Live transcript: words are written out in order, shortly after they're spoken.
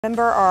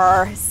Remember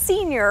our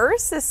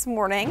seniors this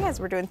morning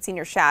as we're doing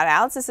senior shout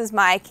outs. This is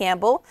Maya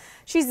Campbell.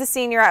 She's the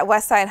senior at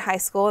Westside High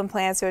School and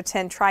plans to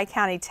attend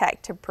Tri-County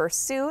Tech to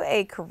pursue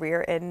a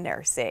career in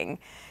nursing.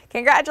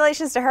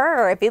 Congratulations to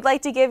her. If you'd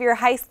like to give your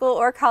high school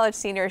or college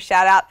senior a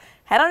shout out,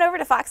 head on over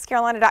to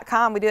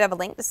foxcarolina.com. We do have a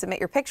link to submit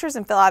your pictures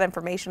and fill out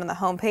information on the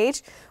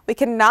homepage. We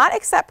cannot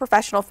accept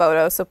professional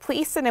photos, so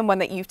please send in one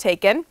that you've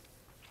taken.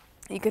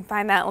 You can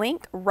find that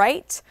link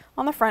right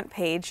on the front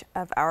page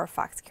of our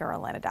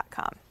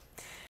foxcarolina.com.